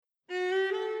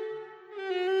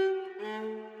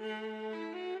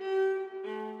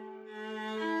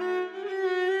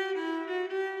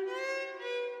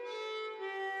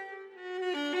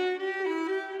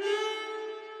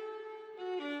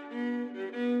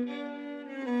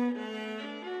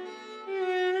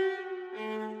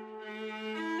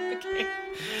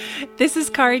This is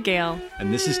Kari Gale.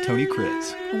 And this is Tony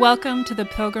Kriz. Welcome to the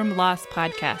Pilgrim Lost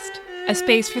Podcast, a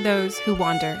space for those who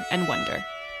wander and wonder.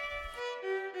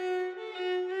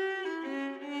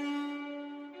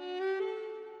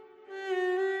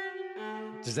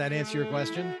 Does that answer your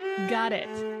question? Got it.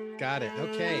 Got it.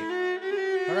 Okay.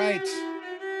 All right.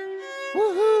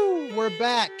 Woohoo! We're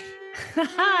back.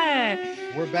 Hi.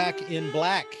 We're back in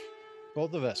black.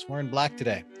 Both of us. We're in black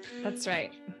today. That's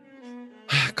right.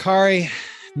 Kari,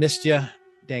 missed you.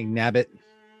 Dang nabbit.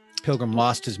 Pilgrim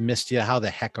Lost has missed you. How the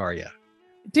heck are you?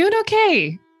 Doing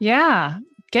okay. Yeah.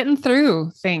 Getting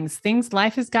through things.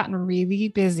 Life has gotten really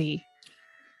busy.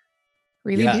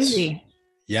 Really busy.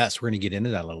 Yes, we're going to get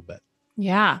into that a little bit.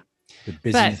 Yeah. The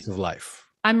busyness of life.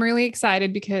 I'm really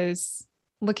excited because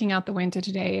looking out the window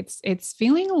today, it's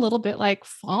feeling a little bit like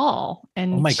fall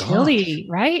and chilly,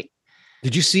 right?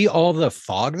 Did you see all the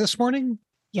fog this morning?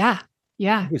 Yeah.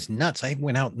 Yeah. It was nuts. I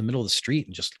went out in the middle of the street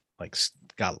and just like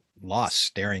got lost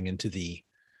staring into the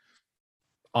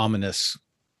ominous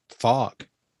fog.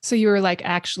 So you were like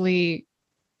actually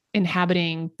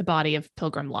inhabiting the body of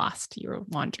Pilgrim Lost. You were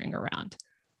wandering around.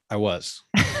 I was.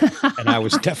 And I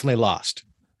was definitely lost.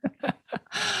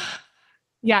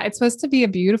 Yeah, it's supposed to be a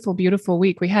beautiful, beautiful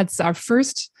week. We had our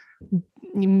first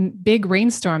big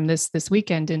rainstorm this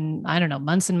weekend in, I don't know,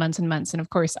 months and months and months. And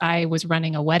of course, I was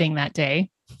running a wedding that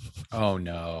day. Oh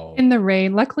no. In the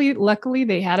rain. Luckily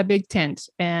they had a big tent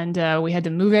and we had to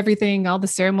move everything, all the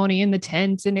ceremony in the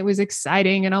tent, and it was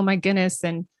exciting and oh my goodness.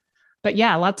 But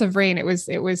yeah, lots of rain. It was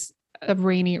a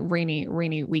rainy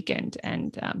weekend.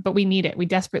 And, but we need it. We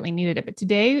desperately needed it. But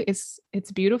today it's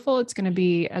beautiful. It's going to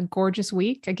be a gorgeous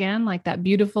week again, like that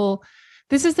beautiful,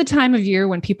 this is the time of year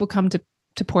when people come to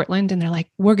Portland and they're like,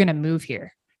 we're going to move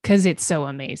here because it's so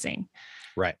amazing.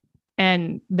 Right.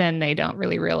 And then they don't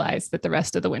really realize that the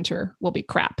rest of the winter will be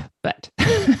crap, but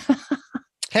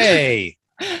hey,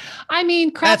 I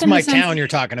mean, crap. That's my town you're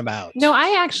talking about. No,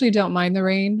 I actually don't mind the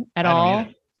rain at all.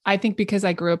 I think because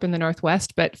I grew up in the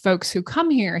Northwest, but folks who come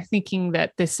here thinking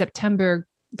that this September,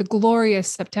 the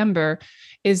glorious September,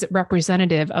 is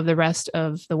representative of the rest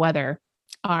of the weather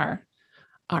are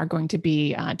going to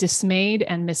be dismayed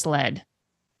and misled.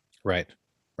 Right.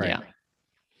 Yeah.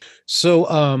 So,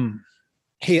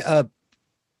 hey, I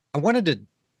wanted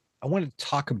to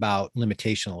talk about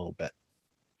limitation a little bit.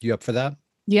 You up for that?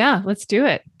 Yeah, let's do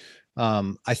it.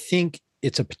 I think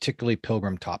it's a particularly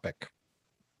Pilgrim topic.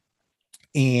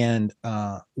 And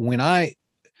when I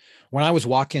was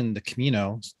walking the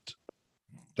Camino,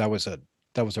 that was a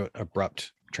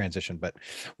abrupt transition. But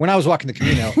when I was walking the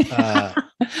Camino,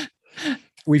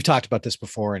 we've talked about this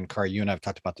before, and Kari, you and I've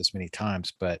talked about this many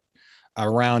times. But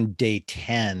around day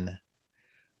 10,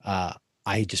 I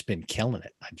had just been killing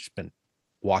it. I'd just been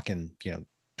walking,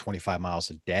 25 miles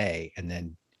a day, and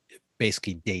then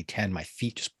basically day 10, my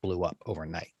feet just blew up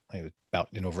overnight. It was about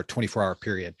over a 24-hour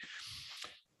period.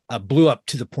 Blew up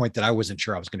to the point that I wasn't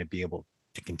sure I was going to be able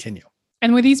to continue.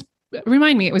 And with these,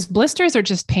 remind me, it was blisters or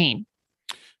just pain?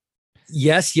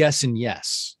 Yes, and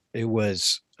yes. It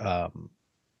was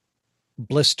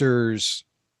blisters.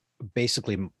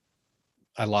 Basically,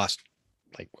 I lost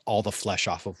like all the flesh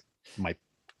off of my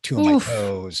two of my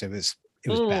toes. It was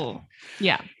bad.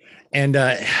 Yeah. And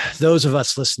those of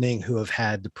us listening who have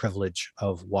had the privilege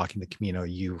of walking the Camino,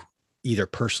 you either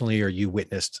personally or you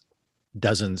witnessed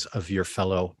dozens of your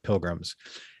fellow pilgrims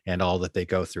and all that they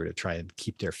go through to try and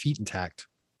keep their feet intact.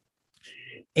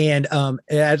 And on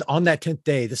that 10th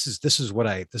day, this is what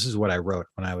I wrote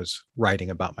when I was writing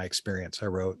about my experience. I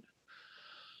wrote,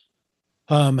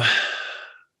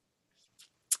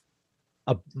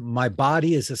 my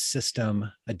body is a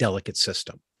system, a delicate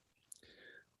system.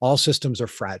 All systems are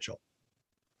fragile.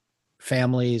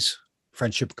 Families,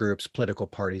 friendship groups, political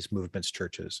parties, movements,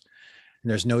 churches. And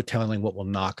there's no telling what will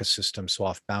knock a system so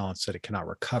off balance that it cannot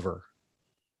recover.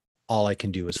 All I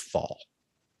can do is fall.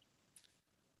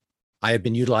 I have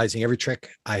been utilizing every trick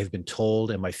I have been told,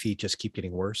 and my feet just keep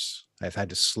getting worse. I've had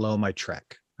to slow my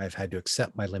trek. I've had to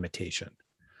accept my limitation.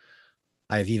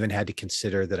 I have even had to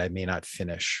consider that I may not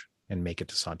finish and make it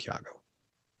to Santiago.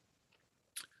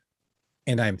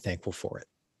 And I am thankful for it.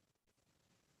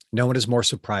 No one is more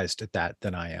surprised at that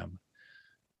than I am.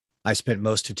 I spent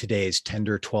most of today's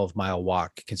tender 12-mile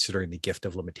walk considering the gift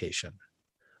of limitation.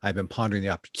 I've been pondering the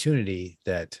opportunity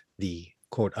that the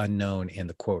quote unknown and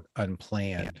the quote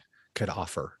unplanned could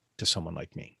offer to someone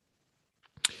like me.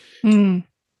 Mm.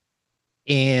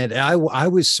 And I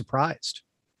was surprised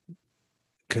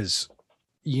because,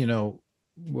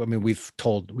 we've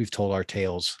told our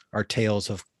tales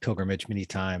of pilgrimage many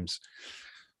times,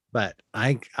 but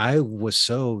I was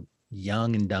so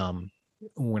young and dumb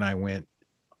when I went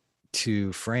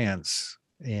to France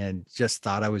and just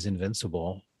thought I was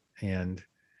invincible. And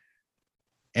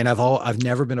I've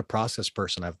never been a process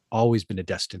person. I've always been a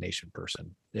destination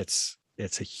person. It's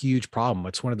a huge problem.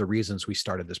 It's one of the reasons we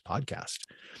started this podcast,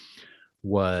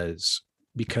 was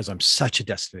because I'm such a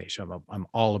destination. I'm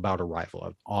all about arrival.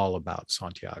 I'm all about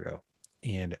Santiago.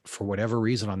 And for whatever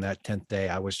reason, on that 10th day,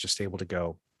 I was just able to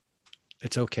go,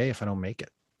 it's okay if I don't make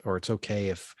it, or it's okay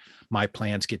if my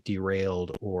plans get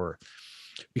derailed, or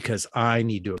because I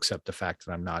need to accept the fact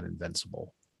that I'm not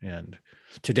invincible. And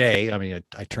today, I mean,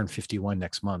 I turn 51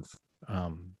 next month.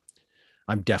 I'm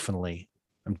definitely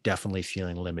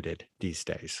feeling limited these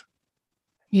days.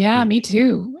 Yeah, me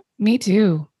too. Me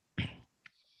too.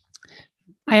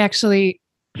 I actually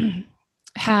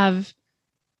have,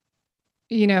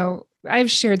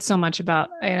 I've shared so much about,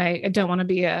 and I don't want to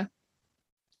be a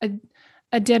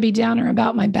Debbie Downer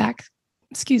about my back.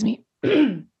 Excuse me.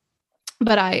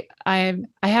 But I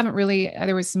haven't really,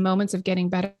 there was some moments of getting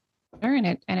better, and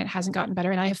it hasn't gotten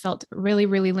better. And I have felt really,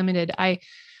 really limited. I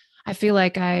feel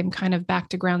like I'm kind of back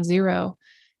to ground zero,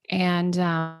 and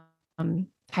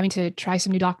having to try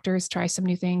some new doctors, try some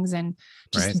new things. And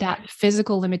just that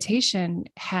physical limitation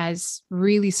has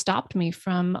really stopped me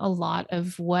from a lot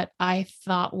of what I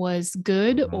thought was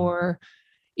good, or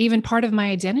even part of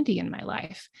my identity in my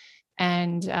life.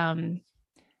 And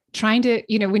trying to,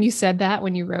 when you said that,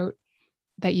 when you wrote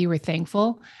that you were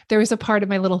thankful, there was a part of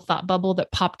my little thought bubble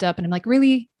that popped up, and I'm like,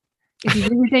 really? Is he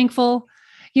really thankful?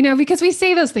 Because we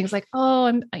say those things like, oh,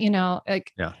 I'm,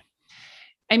 like, yeah.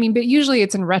 I mean, but usually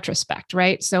it's in retrospect,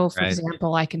 right? So for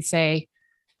example, I can say,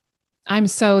 I'm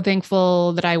so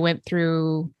thankful that I went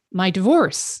through my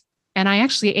divorce, and I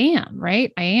actually am,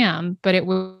 right? I am, but it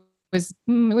was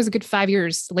a good 5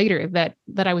 years later that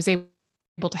I was able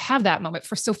to have that moment.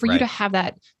 For you to have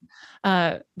that,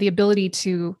 the ability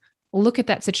to look at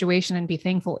that situation and be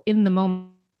thankful in the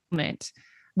moment.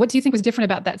 What do you think was different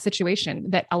about that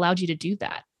situation that allowed you to do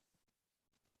that?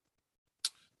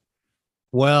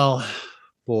 Well,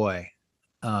 boy,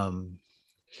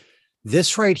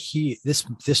 this right here,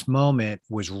 this moment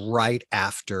was right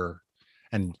after,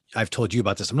 and I've told you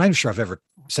about this. I'm not even sure I've ever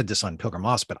said this on Pilgrim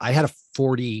Moss, but I had a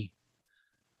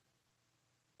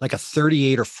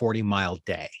 38 or 40 mile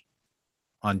day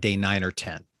on day 9 or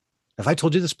 10. Have I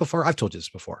told you this before? I've told you this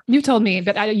before. You told me,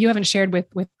 but you haven't shared with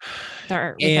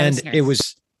our and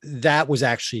that was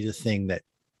actually the thing that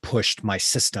pushed my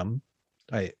system.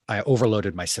 I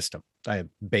overloaded my system. I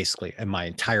basically, and my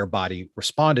entire body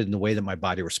responded, and the way that my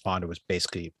body responded was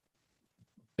basically,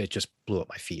 it just blew up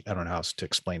my feet. I don't know how else to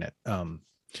explain it.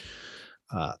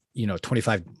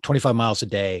 25 miles a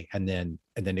day, and then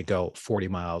to go 40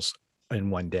 miles in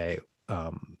one day.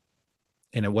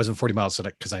 And it wasn't 40 miles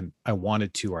because I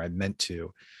wanted to, or I meant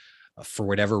to. For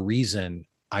whatever reason,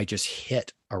 I just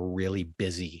hit a really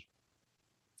busy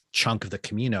chunk of the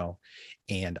Camino,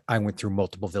 and I went through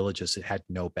multiple villages that had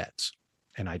no beds,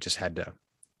 and I just had to,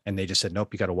 and they just said,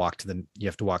 nope, you have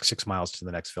to walk 6 miles to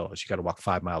the next village. You got to walk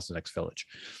 5 miles to the next village.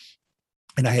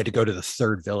 And I had to go to the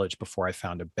third village before I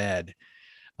found a bed.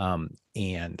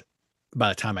 And by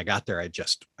the time I got there, I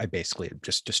basically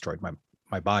just destroyed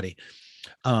my body.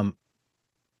 And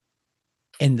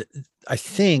I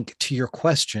think, to your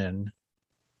question,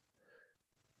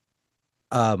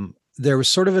 there was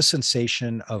sort of a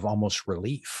sensation of almost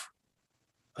relief,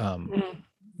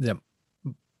 that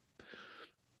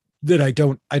I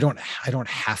don't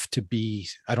have to be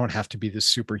this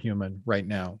superhuman right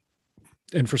now.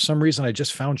 And for some reason, I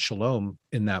just found shalom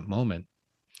in that moment.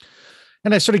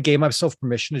 And I sort of gave myself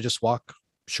permission to just walk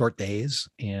short days,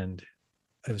 and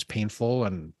it was painful.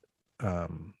 And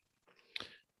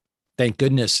thank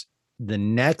goodness the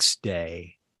next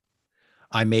day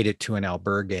I made it to an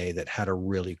albergue that had a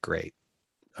really great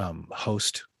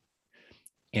host.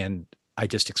 And I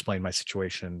just explained my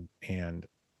situation, and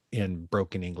in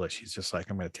broken English, he's just like,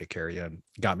 I'm going to take care of you, and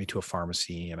got me to a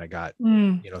pharmacy, and I got,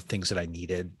 things that I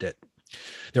needed. That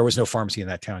there was no pharmacy in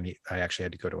that town. I actually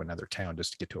had to go to another town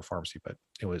just to get to a pharmacy, but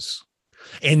it was,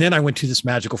 and then I went to this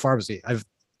magical pharmacy.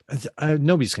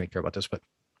 Nobody's going to care about this, but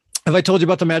have I told you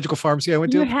about the magical pharmacy I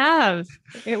went to? You have.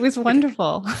 It was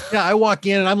wonderful. Yeah. I walk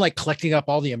in and I'm like collecting up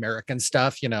all the American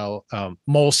stuff,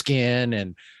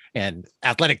 moleskin and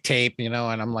athletic tape, and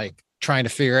I'm like trying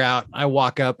to figure out. I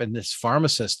walk up, and this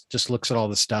pharmacist just looks at all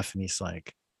the stuff, and he's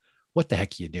like, what the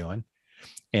heck are you doing?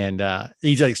 And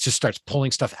he just starts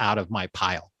pulling stuff out of my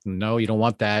pile. No, you don't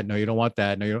want that. No, you don't want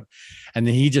that. No, you don't. And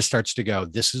then he just starts to go,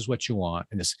 this is what you want.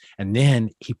 And then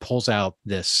he pulls out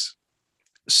this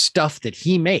stuff that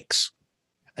he makes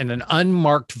in an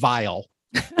unmarked vial.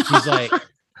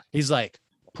 He's like,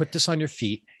 put this on your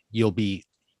feet. You'll be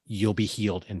you'll be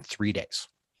healed in 3 days.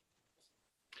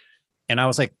 And I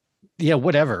was like, yeah,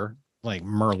 whatever. Like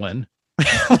Merlin,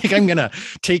 like I'm going to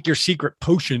take your secret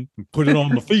potion and put it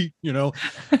on the feet,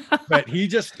 but he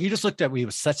just looked at me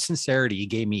with such sincerity. He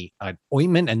gave me an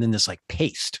ointment and then this like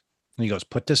paste. And he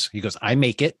goes, I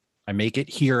make it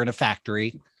here in a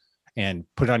factory and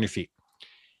put it on your feet.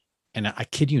 And I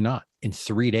kid you not, in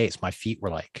 3 days, my feet were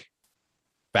like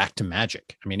back to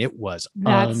magic. I mean, it was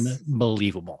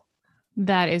unbelievable.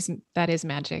 That is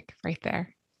magic right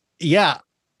there. Yeah.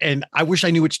 And I wish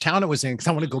I knew which town it was in because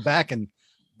I want to go back and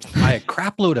buy a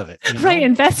crap load of it. Right.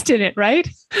 Invest in it, right?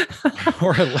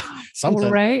 Or something.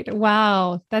 Right.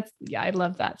 Wow. I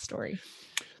love that story.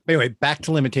 But anyway, back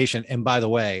to limitation. And by the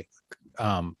way,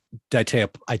 did I tell you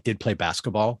I did play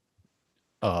basketball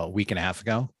a week and a half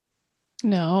ago?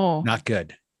 No. Not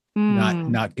good.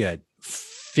 Not good.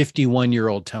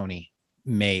 51-year-old Tony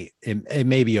it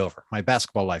may be over. My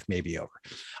basketball life may be over.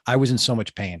 I was in so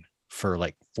much pain for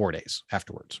like 4 days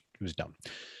afterwards. It was dumb.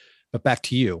 But back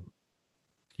to you.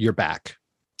 You're back.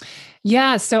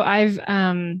 Yeah. So I've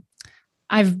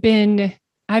been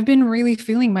really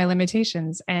feeling my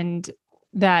limitations, and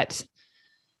that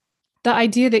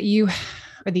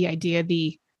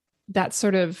that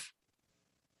sort of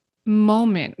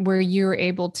moment where you're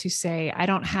able to say, I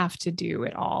don't have to do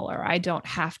it all, or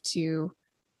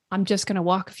I'm just going to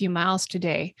walk a few miles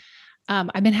today.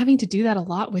 I've been having to do that a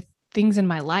lot with things in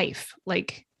my life.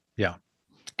 Like, yeah.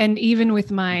 And even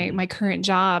with my current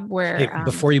job where, hey,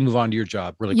 before you move on to your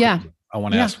job really quickly, I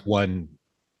want to ask one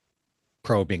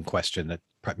probing question that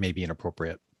may be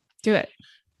inappropriate. Do it.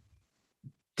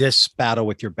 This battle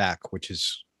with your back, which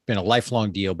has been a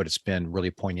lifelong deal, but it's been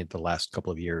really poignant the last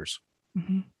couple of years.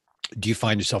 Mm-hmm. Do you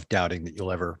find yourself doubting that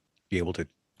you'll ever be able to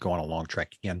go on a long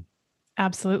trek again?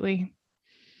 Absolutely.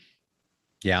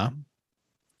 Yeah.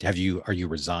 Are you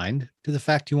resigned to the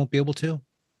fact you won't be able to?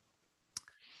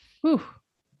 Ooh,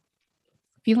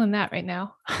 feeling that right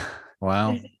now.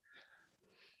 Wow.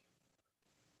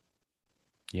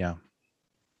 Yeah.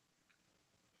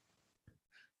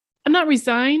 I'm not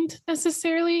resigned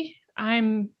necessarily. I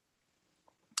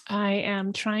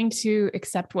am trying to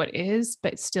accept what is,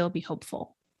 but still be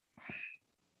hopeful.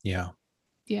 Yeah.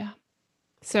 Yeah.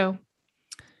 So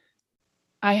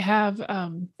I have,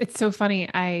 it's so funny.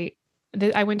 I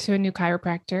went to a new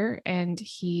chiropractor, and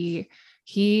he's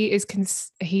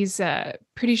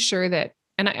pretty sure that,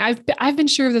 and I've been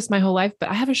sure of this my whole life, but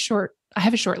I have a short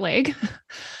leg.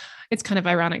 It's kind of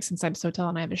ironic since I'm so tall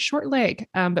and I have a short leg.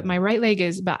 But my right leg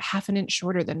is about half an inch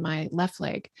shorter than my left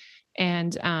leg.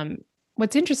 And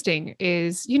what's interesting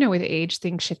is, with age,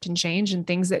 things shift and change, and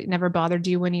things that never bothered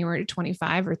you when you were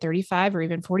 25 or 35 or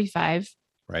even 45,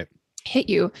 right, hit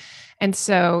you. And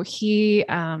so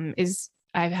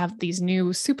I have these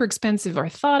new super expensive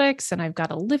orthotics, and I've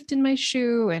got a lift in my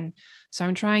shoe. And so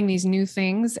I'm trying these new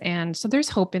things. And so there's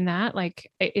hope in that.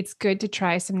 Like, it's good to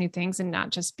try some new things and not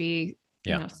just be,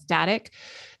 static.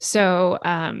 So,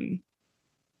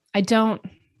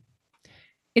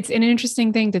 it's an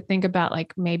interesting thing to think about.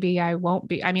 Like, maybe I won't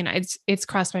be, I mean, it's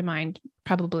crossed my mind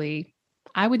probably,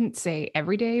 I wouldn't say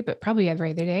every day, but probably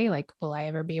every other day. Like, will I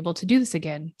ever be able to do this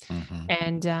again?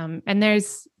 Mm-hmm. And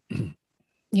there's,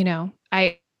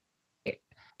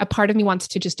 a part of me wants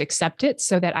to just accept it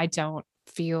so that I don't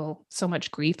feel so much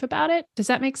grief about it. Does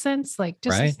that make sense? Like,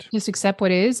 just accept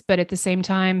what is, but at the same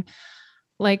time,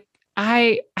 like,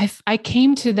 I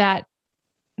came to that,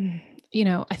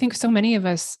 I think so many of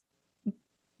us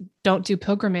don't do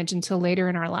pilgrimage until later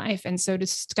in our life. And so to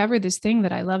discover this thing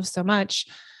that I love so much,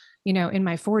 in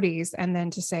my 40s, and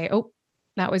then to say, oh,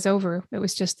 that was over. It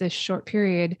was just this short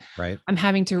period. Right. I'm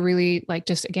having to really, like,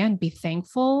 just again, be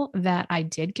thankful that I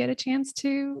did get a chance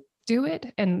to do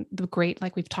it. And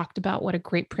like we've talked about, what a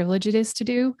great privilege it is to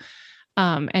do.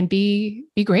 And be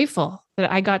grateful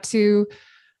that I got to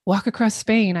walk across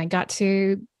Spain. I got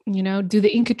to, do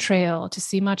the Inca Trail to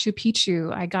see Machu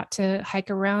Picchu. I got to hike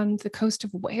around the coast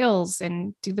of Wales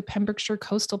and do the Pembrokeshire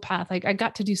Coastal Path. Like, I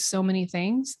got to do so many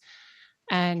things,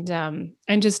 and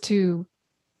just to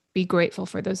be grateful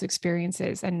for those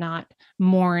experiences and not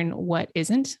mourn what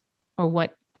isn't, or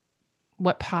what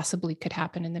possibly could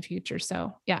happen in the future.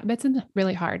 So yeah, it's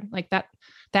really hard. Like that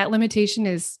limitation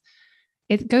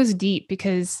it goes deep,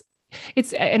 because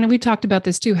and we talked about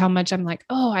this too, how much I'm like,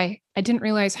 oh, I didn't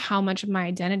realize how much of my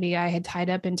identity I had tied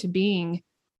up into being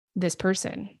this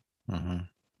person. Mm-hmm.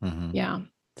 Mm-hmm. Yeah.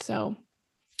 So.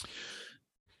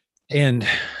 And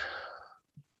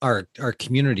our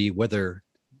community, whether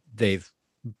they've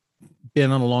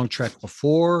been on a long trek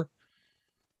before,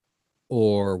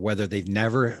 or whether they've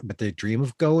never, but they dream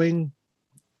of going,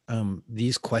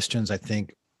 these questions, I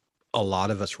think, a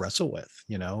lot of us wrestle with,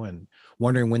 and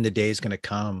wondering when the day is going to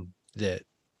come that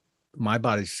my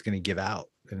body's going to give out,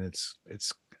 and it's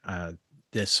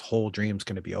this whole dream's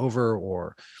going to be over,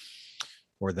 or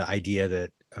the idea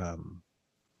that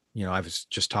I was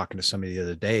just talking to somebody the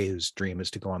other day whose dream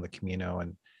is to go on the Camino,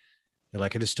 and they're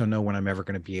like, I just don't know when I'm ever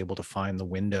going to be able to find the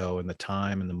window and the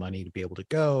time and the money to be able to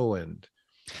go. And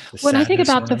when I think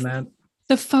about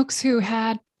the folks who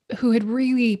had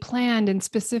really planned, and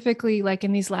specifically like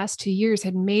in these last 2 years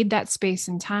had made that space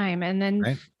and time, and then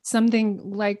right. something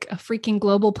like a freaking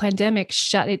global pandemic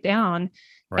shut it down.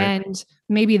 Right. And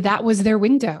maybe that was their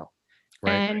window.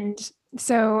 Right. And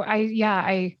so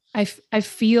I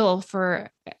feel for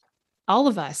all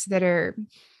of us that are,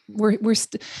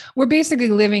 we're basically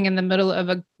living in the middle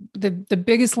of the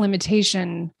biggest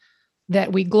limitation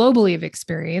that we globally have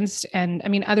experienced. And I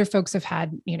mean, other folks have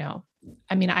had,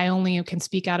 I only can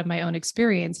speak out of my own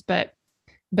experience, but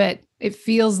it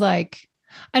feels like,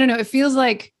 I don't know, it feels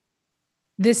like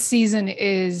this season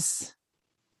is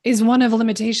one of the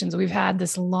limitations. We've had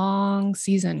this long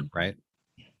season. Right.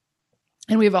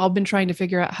 And we've all been trying to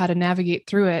figure out how to navigate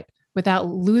through it without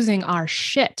losing our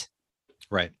shit.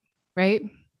 Right. Right.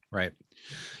 Right.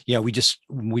 Yeah. We just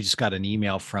got an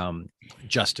email from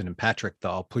Justin and Patrick, the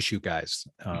I'll Push You guys.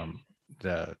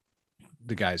 The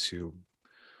guys who,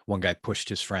 one guy pushed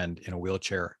his friend in a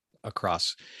wheelchair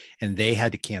across, and they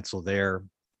had to cancel their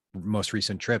most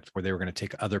recent trip where they were going to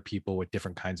take other people with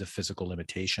different kinds of physical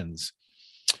limitations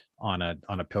on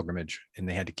a pilgrimage, and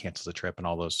they had to cancel the trip. And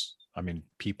all those,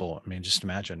 just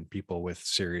imagine people with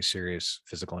serious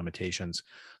physical limitations,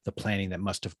 the planning that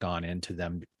must have gone into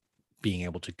them being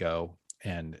able to go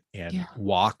and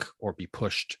walk or be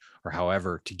pushed or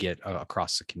however to get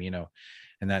across the Camino.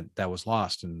 And that was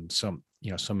lost. And so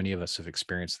many of us have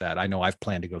experienced that. I know I've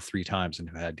planned to go 3 times and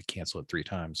have had to cancel it 3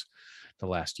 times the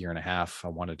last year and a half. I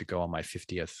wanted to go on my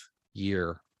 50th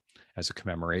year as a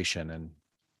commemoration, and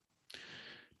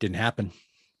didn't happen.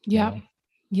 Yeah.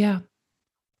 Yeah.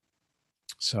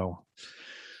 So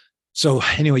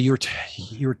anyway, you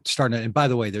were starting to, and by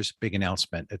the way, there's a big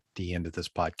announcement at the end of this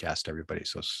podcast, everybody.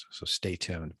 So stay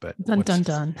tuned. But dun dun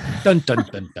dun dun dun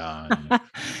dun dun.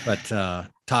 But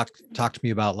talk to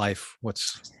me about life.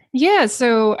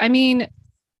 So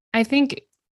I think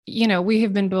we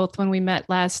have been both, when we met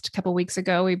last couple of weeks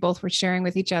ago, we both were sharing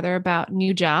with each other about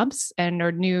new jobs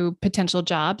or new potential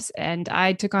jobs. And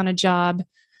I took on a job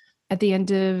at the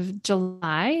end of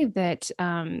July that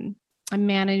I'm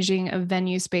managing a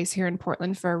venue space here in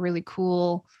Portland for a really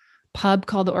cool pub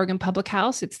called the Oregon Public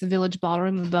House. It's the Village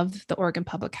Ballroom above the Oregon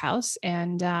Public House.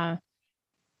 And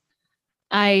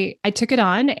I took it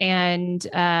on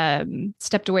and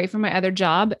stepped away from my other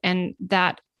job. And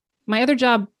that my other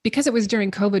job, because it was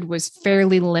during COVID, was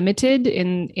fairly limited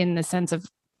in the sense of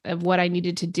what I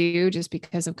needed to do just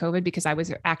because of COVID, because I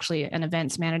was actually an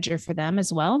events manager for them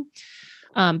as well.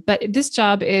 But this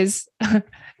job is,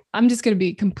 I'm just going to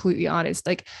be completely honest.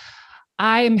 Like,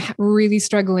 I am really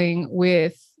struggling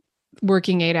with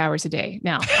working 8 hours a day.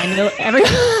 Now, I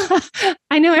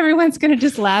know everyone's going to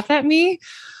just laugh at me,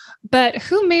 but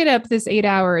who made up this 8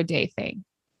 hour a day thing?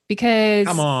 Because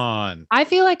come on, I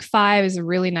feel like 5 is a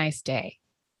really nice day.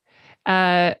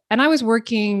 And I was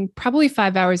working probably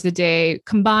 5 hours a day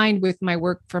combined with my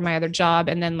work for my other job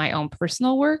and then my own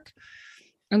personal work.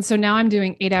 And so now I'm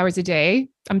doing 8 hours a day.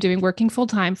 I'm working full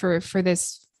time for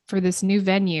this new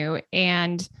venue.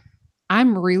 And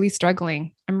I'm really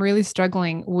struggling. I'm really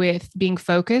struggling with being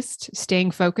focused,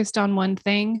 staying focused on one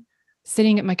thing,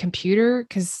 sitting at my computer.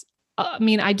 Cause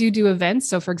I do events.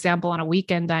 So for example, on a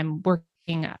weekend, I'm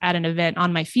working at an event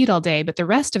on my feet all day, but the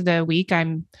rest of the week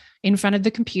I'm in front of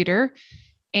the computer,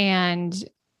 and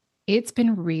it's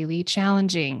been really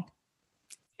challenging.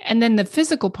 And then the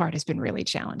physical part has been really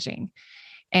challenging.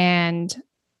 And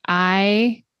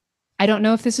I don't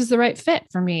know if this is the right fit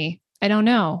for me. I don't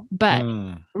know, but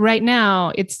right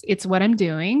now it's what I'm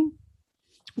doing.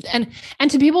 And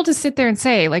to be able to sit there and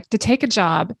say, like, to take a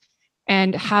job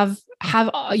and have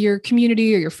your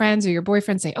community or your friends or your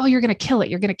boyfriend say, oh, you're going to kill it.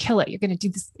 You're going to kill it. You're going to do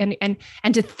this.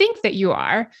 And to think that you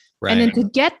are, right. And then to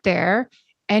get there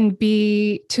and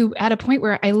be at a point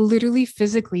where I literally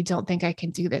physically don't think I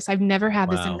can do this. I've never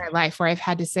had this in my life where I've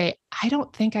had to say, I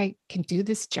don't think I can do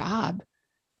this job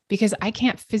because I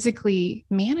can't physically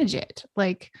manage it.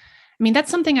 Like,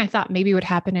 that's something I thought maybe would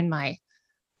happen in my,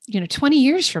 20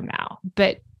 years from now,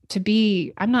 but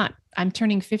I'm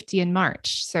turning 50 in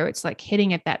March. So it's like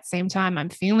hitting at that same time. I'm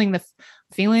feeling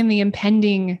the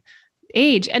impending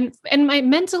age and my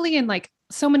mentally and like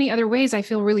so many other ways, I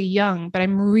feel really young, but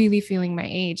I'm really feeling my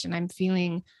age, and I'm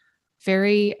feeling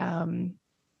very,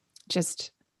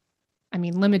 just I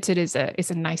mean, limited is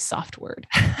a nice soft word.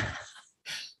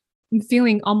 I'm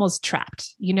feeling almost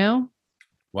trapped, you know?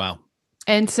 Wow.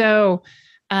 And so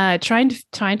trying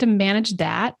to manage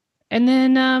that. And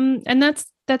then and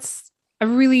that's I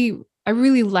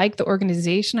really like the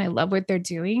organization. I love what they're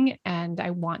doing and I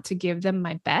want to give them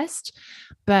my best,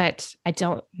 but I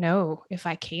don't know if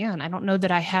I can. I don't know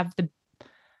that I have the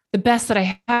best that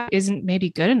I have isn't maybe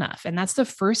good enough. And that's the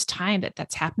first time that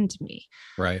that's happened to me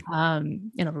Right.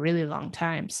 in a really long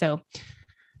time. So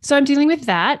I'm dealing with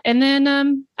that. And then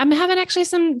I'm having actually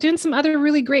doing some other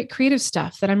really great creative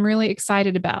stuff that I'm really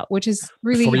excited about, which is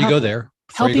really Before you go there,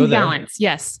 helping balance.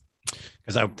 Yes.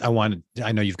 Because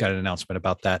I know you've got an announcement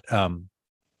about that.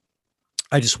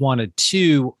 I just wanted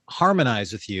to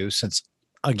harmonize with you since,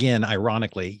 again,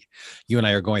 ironically, you and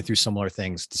I are going through similar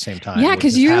things at the same time. Yeah,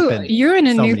 because you're in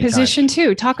a new position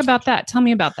too. Talk about that. Tell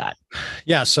me about that.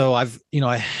 Yeah. So I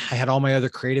had all my other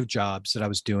creative jobs that I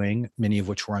was doing, many of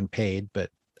which were unpaid, but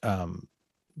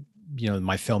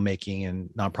my filmmaking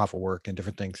and nonprofit work and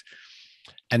different things.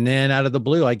 And then out of the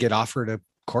blue, I get offered a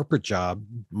corporate job,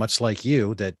 much like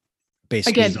you, that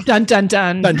basically again, dun, dun,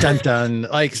 dun, dun, dun, dun.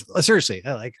 Like seriously,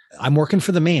 like I'm working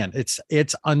for the man.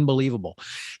 It's unbelievable.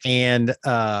 And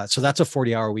so that's a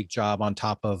 40-hour week job on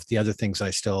top of the other things that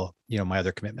I still, my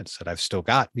other commitments that I've still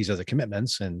got, these other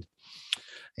commitments. And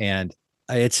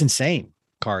it's insane,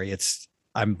 Kari.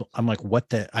 I'm like,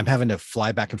 I'm having to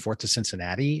fly back and forth to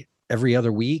Cincinnati every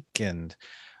other week. And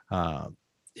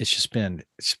it's been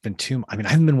too, I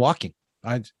haven't been walking.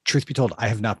 Truth be told, I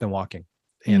have not been walking.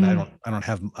 And I don't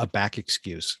have a back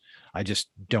excuse. I just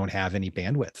don't have any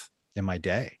bandwidth in my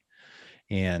day.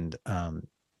 And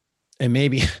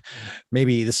maybe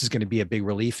this is going to be a big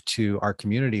relief to our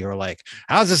community who are like,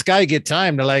 how's this guy get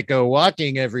time to like go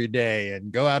walking every day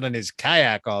and go out on his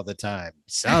kayak all the time?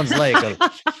 Sounds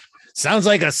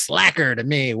like a slacker to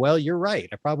me. Well, you're right.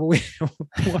 I probably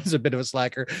was a bit of a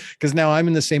slacker because now I'm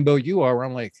in the same boat you are where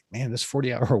I'm like, man, this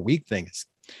 40-hour week thing is,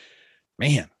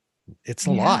 man, it's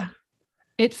a lot.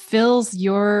 It fills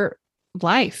your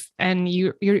life and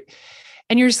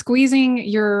you're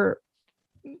squeezing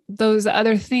those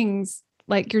other things,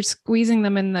 like you're squeezing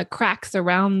them in the cracks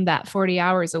around that 40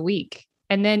 hours a week.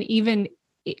 And then even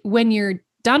when you're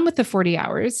done with the 40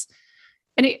 hours,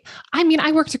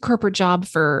 I worked a corporate job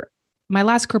my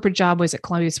last corporate job was at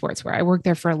Columbia Sportswear. I worked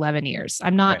there for 11 years.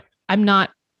 I'm not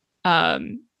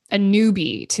a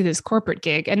newbie to this corporate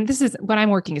gig. And this is what I'm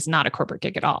working is not a corporate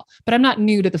gig at all, but I'm not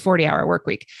new to the 40-hour work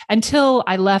week until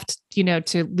I left,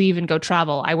 to leave and go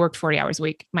travel. I worked 40 hours a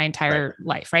week my entire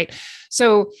life. Right.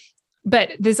 So,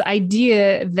 but this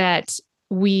idea that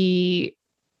we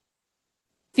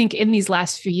think in these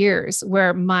last few years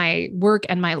where my work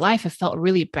and my life have felt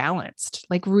really balanced,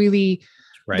 like really,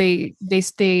 they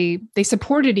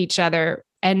supported each other.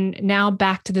 And now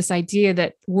back to this idea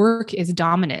that work is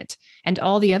dominant and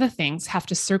all the other things have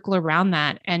to circle around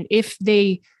that. And if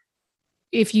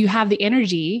you have the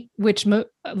energy, which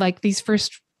like this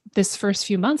first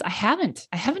few months, I haven't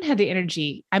had the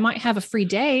energy. I might have a free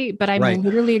day, but I'm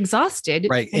literally exhausted.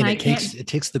 Right. And it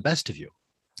takes the best of you.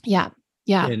 Yeah.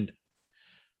 Yeah. And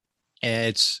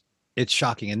it's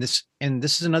shocking. And this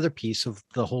is another piece of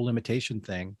the whole limitation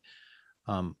thing.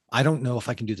 I don't know if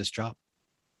I can do this job.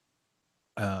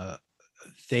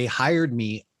 They hired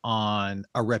me on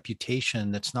a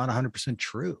reputation that's not 100%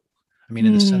 true. I mean,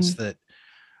 in the sense that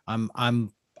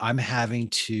I'm having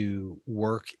to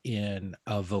work in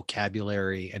a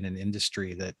vocabulary and an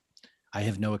industry that I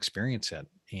have no experience in,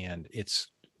 and it's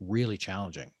really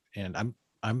challenging. And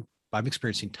I'm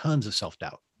experiencing tons of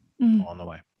self-doubt along the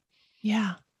way.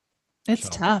 Yeah, it's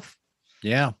tough.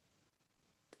 Yeah.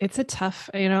 It's a tough,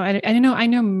 I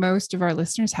know most of our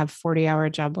listeners have 40-hour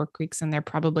job work weeks and they're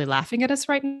probably laughing at us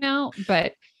right now,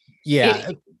 but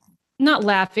not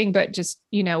laughing, but just,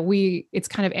 it's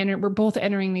kind of, we're both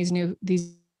entering these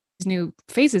new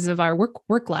phases of our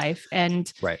work life.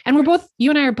 And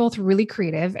you and I are both really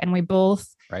creative and we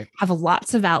both have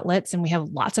lots of outlets and we have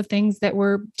lots of things that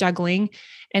we're juggling.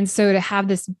 And so to have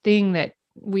this thing that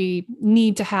we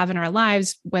need to have in our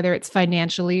lives, whether it's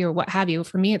financially or what have you.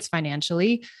 For me, it's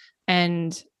financially,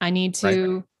 and I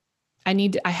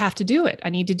have to do it. I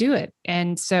need to do it.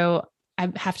 And so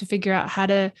I have to figure out how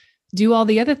to do all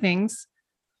the other things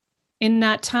in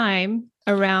that time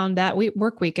around that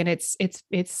work week. And it's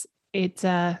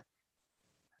a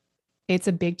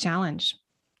big challenge.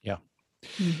 Yeah.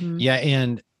 Mm-hmm. Yeah.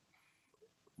 And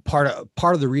part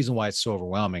of the reason why it's so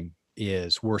overwhelming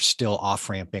is we're still off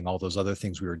ramping all those other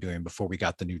things we were doing before we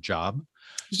got the new job.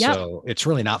 Yep. So it's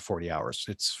really not 40 hours.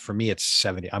 For me, it's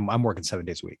 70. I'm working 7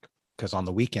 days a week because on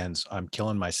the weekends I'm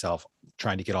killing myself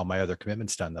trying to get all my other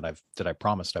commitments done that I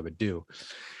promised I would do.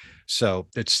 So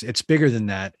it's bigger than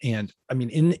that. And I mean,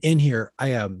 in here,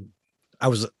 I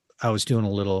was doing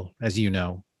a little, as you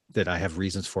know, that I have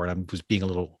reasons for it. I was being a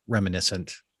little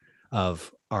reminiscent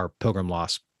of our Pilgrim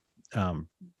Lost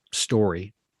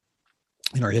story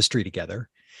in our history together.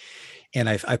 And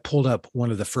I pulled up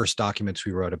one of the first documents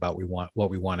we wrote about what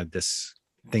we wanted this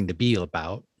thing to be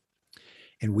about.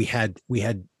 And we had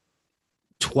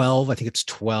 12, I think it's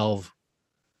 12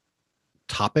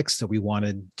 topics that we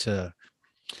wanted to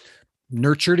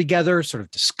nurture together, sort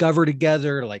of discover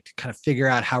together, like to kind of figure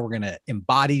out how we're going to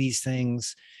embody these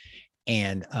things.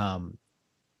 And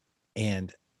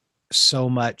so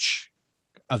much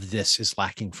of this is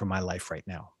lacking from my life right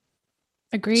now.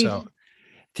 Agreed. So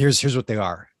here's what they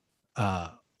are.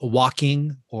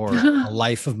 Walking, or a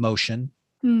life of motion,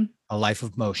 a life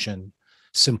of motion,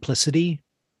 simplicity,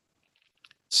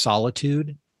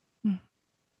 solitude,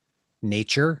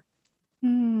 nature,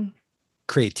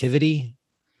 creativity,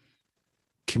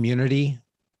 community,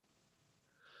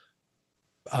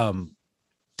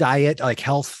 diet, like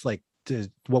health, like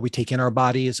what we take in our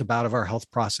body is about of our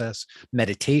health process,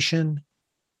 meditation,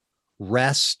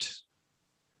 rest,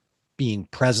 being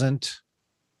present,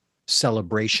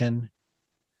 celebration,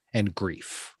 and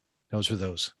grief. Those are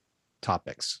those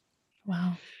topics.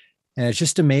 Wow. And it's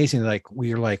just amazing.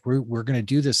 We're going to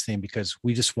do this thing because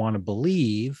we just want to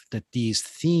believe that these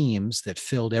themes that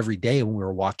filled every day when we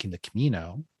were walking the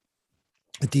Camino,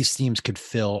 that these themes could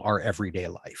fill our everyday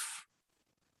life.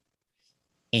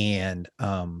 And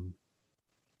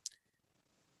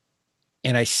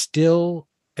I still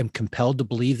am compelled to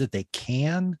believe that they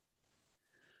can,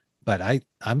 but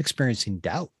I'm experiencing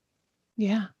doubt.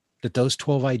 Yeah. That those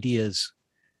 12 ideas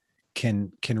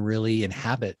can really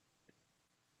inhabit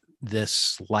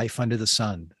this life under the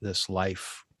sun, this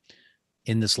life.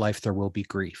 In this life, there will be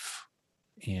grief.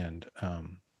 And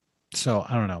so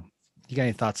I don't know. You got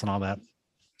any thoughts on all that?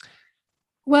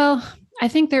 Well, I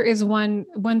think there is one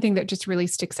thing that just really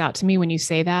sticks out to me when you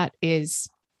say that is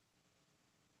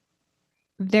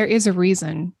there is a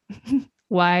reason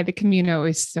why the Camino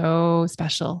is so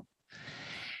special.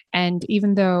 And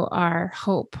even though our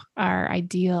hope, our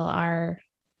ideal, our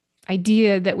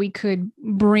idea that we could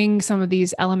bring some of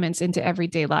these elements into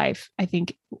everyday life, I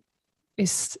think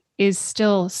is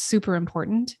still super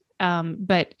important.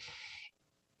 But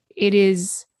it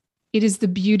is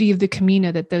the beauty of the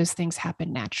Camino that those things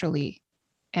happen naturally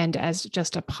and as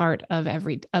just a part of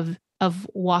of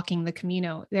walking the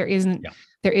Camino. There isn't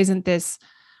this,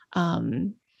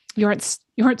 you aren't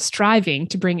striving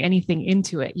to bring anything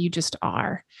into it. You just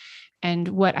are. And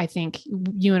what I think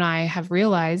you and I have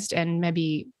realized, and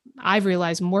maybe I've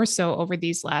realized more so over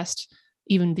these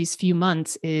few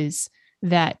months, is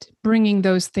that bringing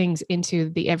those things into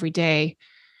the everyday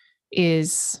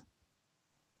it's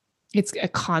a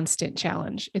constant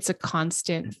challenge. It's a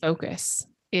constant focus.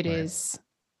 It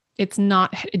does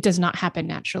not happen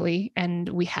naturally. And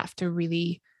we have to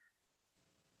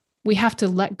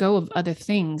let go of other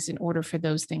things in order for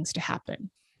those things to happen.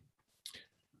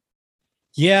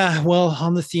 Yeah. Well,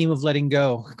 on the theme of letting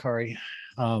go, Kari,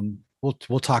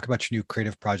 we'll talk about your new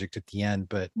creative project at the end,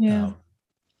 but yeah.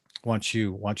 Why don't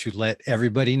you let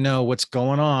everybody know what's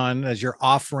going on as you're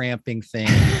off-ramping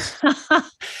things?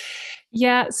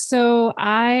 Yeah. So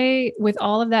with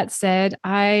all of that said,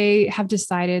 I have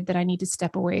decided that I need to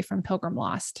step away from Pilgrim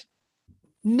Lost.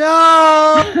 No.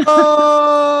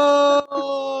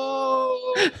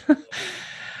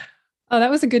 Oh,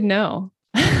 that was a good no.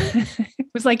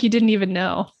 It was like you didn't even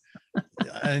know.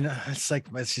 And it's like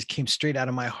it just came straight out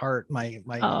of my heart, my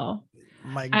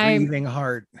grieving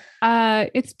heart.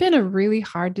 It's been a really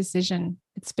hard decision.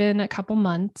 It's been a couple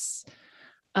months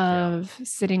of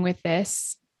sitting with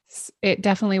this. It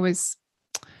definitely was,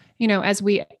 as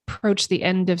we approached the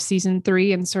end of season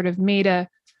 3 and sort of made a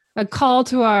call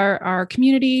to our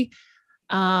community.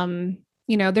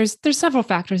 There's several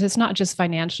factors. It's not just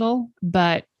financial,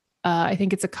 but I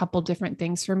think it's a couple different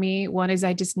things for me. One is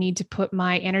I just need to put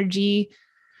my energy,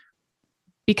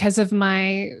 because of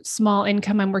my small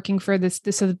income. I'm working for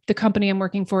the company I'm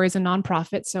working for is a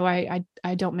nonprofit. So I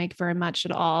don't make very much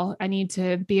at all. I need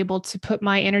to be able to put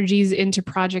my energies into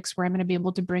projects where I'm going to be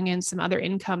able to bring in some other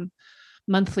income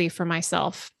monthly for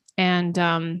myself. And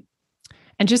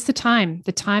just the time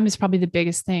is probably the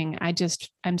biggest thing. My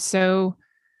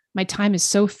time is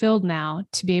so filled now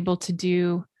to be able to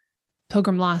do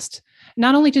Pilgrim Lost,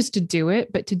 not only just to do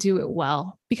it, but to do it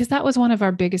well, because that was one of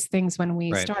our biggest things when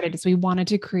we started, is we wanted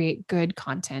to create good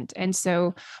content. And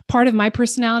so part of my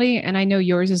personality, and I know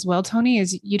yours as well, Tony,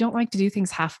 is you don't like to do things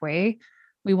halfway.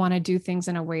 We want to do things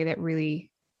in a way that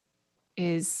really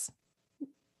is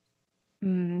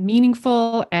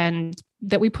meaningful and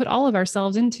that we put all of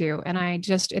ourselves into. And I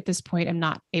just, at this point, am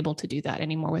not able to do that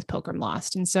anymore with Pilgrim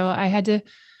Lost. And so I had to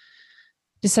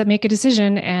just make a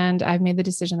decision, and I've made the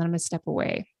decision that I'm going to step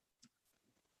away.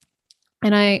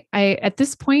 And I at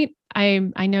this point, I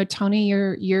know, Tony,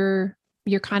 you're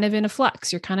kind of in a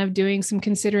flux. You're kind of doing some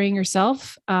considering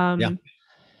yourself.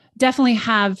 Definitely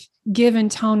have given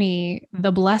Tony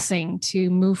the blessing to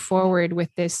move forward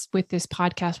with this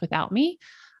podcast without me.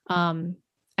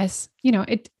 As you know,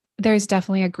 there's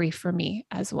definitely a grief for me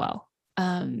as well.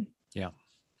 I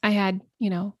had,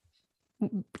 2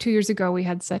 years ago, we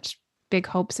had such big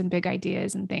hopes and big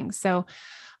ideas and things. So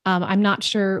I'm not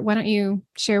sure. Why don't you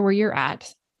share where you're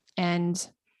at and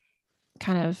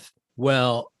kind of.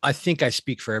 Well, I think I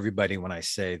speak for everybody when I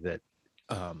say that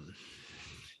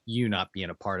you not being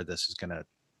a part of this is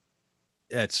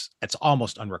it's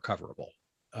almost unrecoverable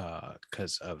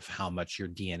because of how much your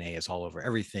DNA is all over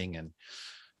everything. And,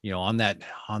 on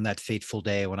that fateful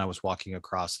day when I was walking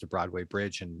across the Broadway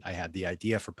Bridge and I had the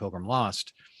idea for Pilgrim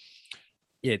Lost,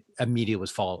 it immediately was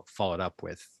followed up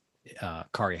with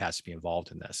Kari has to be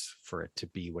involved in this for it to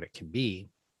be what it can be.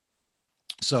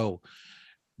 So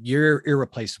you're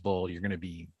irreplaceable. You're going to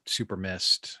be super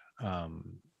missed.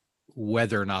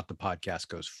 Whether or not the podcast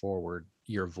goes forward,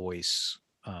 your voice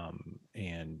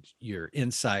and your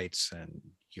insights and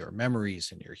your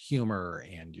memories and your humor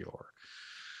and your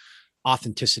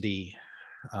authenticity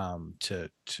to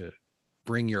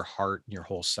bring your heart and your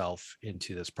whole self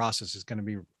into this process is going to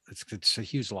be, it's a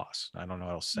huge loss. I don't know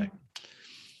what else to say.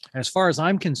 As far as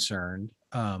I'm concerned,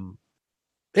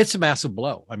 it's a massive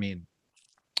blow. I mean,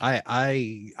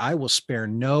 I will spare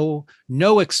no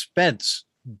expense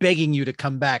begging you to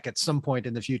come back at some point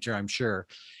in the future, I'm sure.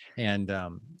 And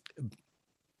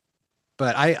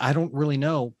but I don't really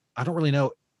know. I don't really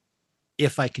know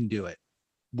if I can do it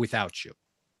without you,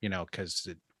 because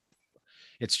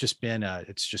it's just been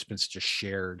such a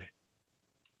shared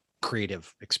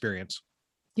creative experience.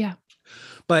 Yeah.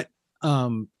 But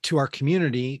to our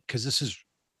community, because this is,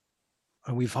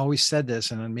 we've always said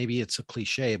this, and maybe it's a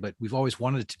cliche, but we've always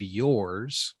wanted it to be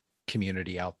yours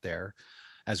community out there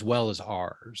as well as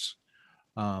ours.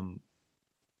 I'm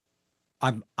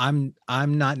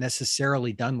not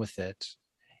necessarily done with it,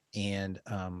 and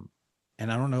I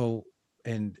don't know,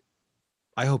 and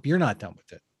I hope you're not done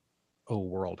with it. Oh,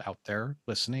 world out there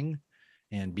listening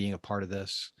and being a part of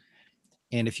this.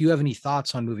 And if you have any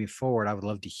thoughts on moving forward, I would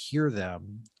love to hear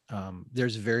them.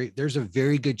 There's a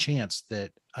very good chance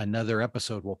that another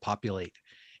episode will populate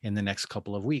in the next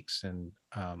couple of weeks, and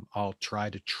I'll try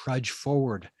to trudge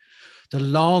forward the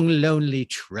long, lonely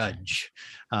trudge.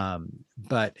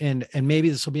 But maybe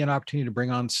this will be an opportunity to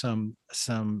bring on some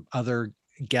other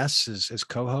guests as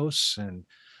co-hosts, and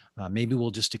maybe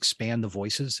we'll just expand the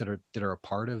voices that are a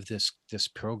part of this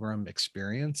program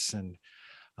experience. And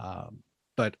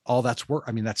but all that's work.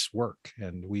 I mean, that's work,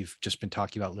 and we've just been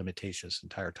talking about limitations the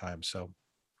entire time. So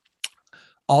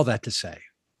all that to say,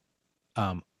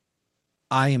 I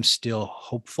am still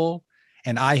hopeful,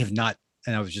 and I have not.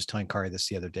 And I was just telling Kari this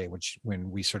the other day,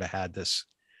 when we sort of had this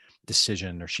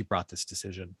decision, or she brought this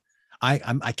decision.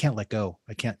 I can't let go.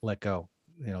 I can't let go.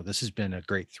 This has been a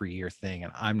great 3-year thing,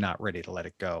 and I'm not ready to let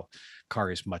it go.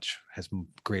 Kari has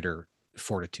greater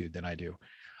fortitude than I do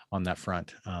on that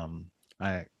front.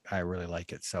 I really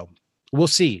like it. So we'll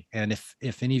see. And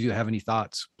if any of you have any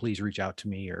thoughts, please reach out to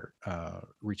me or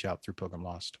reach out through Pilgrim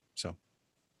Lost. So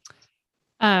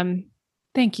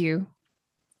thank you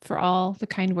for all the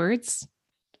kind words.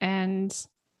 And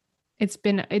it's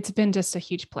been just a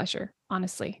huge pleasure.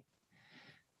 Honestly,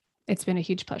 it's been a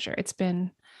huge pleasure. It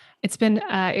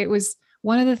was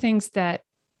one of the things that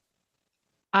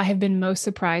I have been most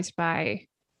surprised by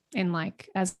in, like,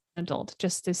 as an adult,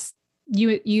 just this,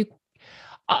 you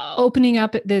opening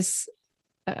up this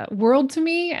world to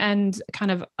me, and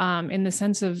kind of in the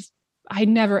sense of, I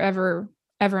never, ever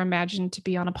imagined to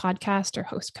be on a podcast or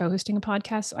co-hosting a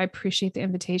podcast. So I appreciate the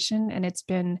invitation, and it's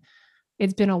been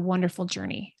a wonderful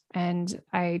journey, and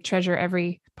I treasure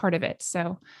every part of it.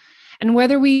 So, and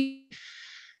whether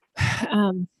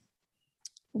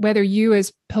you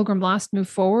as Pilgrim Lost move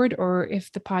forward, or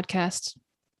if the podcast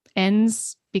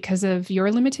ends because of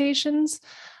your limitations,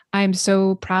 I'm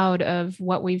so proud of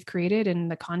what we've created and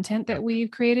the content that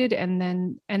we've created.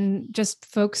 And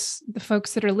just the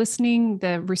folks that are listening,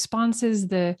 the responses,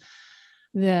 the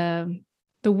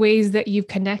ways that you've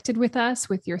connected with us,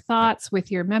 with your thoughts,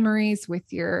 with your memories,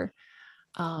 with your,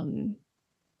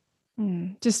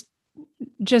 just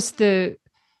the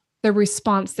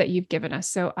response that you've given us.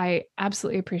 So I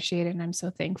absolutely appreciate it. And I'm so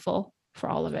thankful for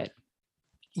all of it.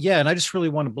 Yeah. And I just really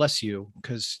want to bless you,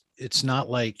 because it's not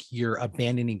like you're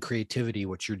abandoning creativity.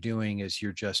 What you're doing is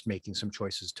you're just making some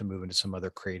choices to move into some other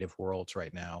creative worlds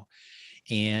right now.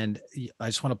 And I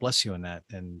just want to bless you in that,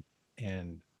 and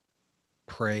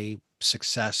pray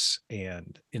success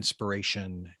and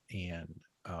inspiration and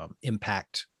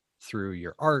impact through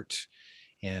your art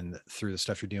and through the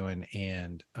stuff you're doing.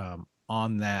 And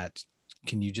on that,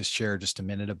 can you just share just a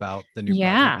minute about the new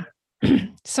project?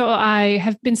 So I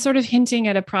have been sort of hinting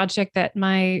at a project that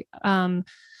my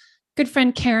good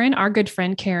friend Karen, our good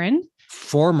friend Karen,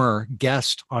 former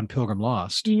guest on Pilgrim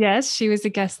Lost. Yes, she was a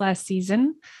guest last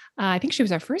season. I think she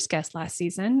was our first guest last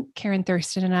season, Karen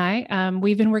Thurston and I.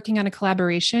 We've been working on a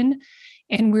collaboration,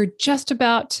 and we're just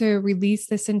about to release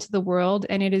this into the world.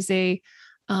 And it is a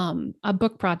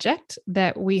book project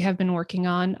that we have been working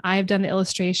on. I've done the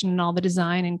illustration and all the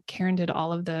design, and Karen did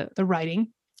all of the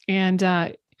writing.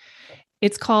 And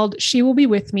it's called "She Will Be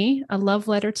With Me: A Love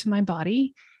Letter to My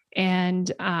Body."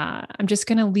 And I'm just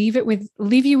going to leave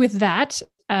you with that.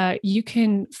 You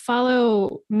can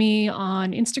follow me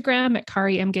on Instagram at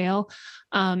Kari M. Gale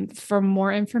for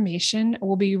more information.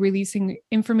 We'll be releasing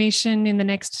information in the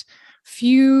next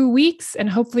few weeks, and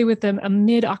hopefully with a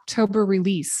mid-October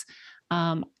release.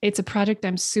 It's a project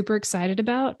I'm super excited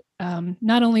about,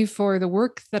 not only for the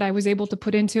work that I was able to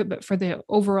put into it, but for the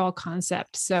overall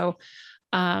concept. So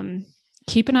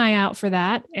keep an eye out for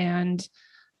that. And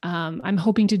I'm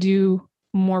hoping to do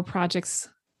more projects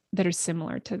that are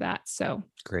similar to that. So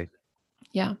great.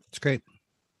 Yeah, it's great.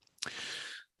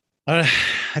 I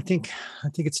think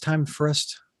it's time for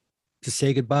us to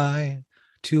say goodbye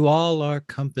to all our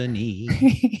company.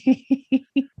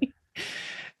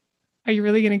 Are you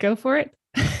really going to go for it?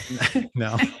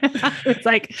 No. I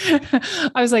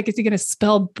was like, is he going to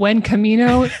spell Buen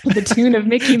Camino to the tune of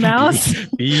Mickey Mouse?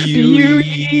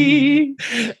 B-U-E-N-C-A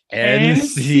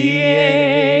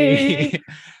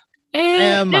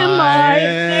M-I-N-O.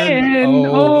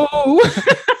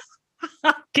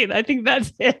 Okay, I think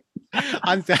that's it.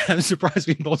 I'm surprised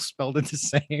we both spelled it the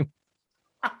same.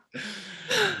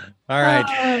 All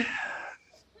right.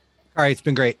 All right. It's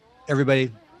been great.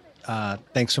 Everybody,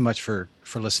 thanks so much for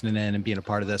listening in and being a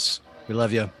part of this. We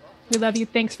love you. We love you.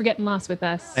 Thanks for getting lost with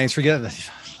us. Thanks for getting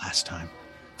last time.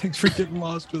 Thanks for getting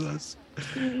lost with us.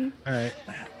 All right.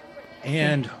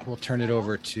 And we'll turn it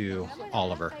over to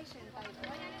Oliver.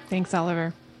 Thanks,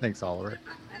 Oliver. Thanks, Oliver.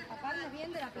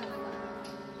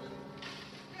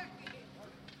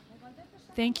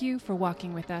 Thank you for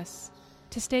walking with us.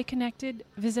 To stay connected,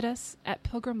 visit us at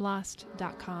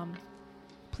pilgrimlost.com.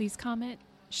 Please comment,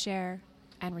 share,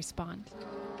 and respond.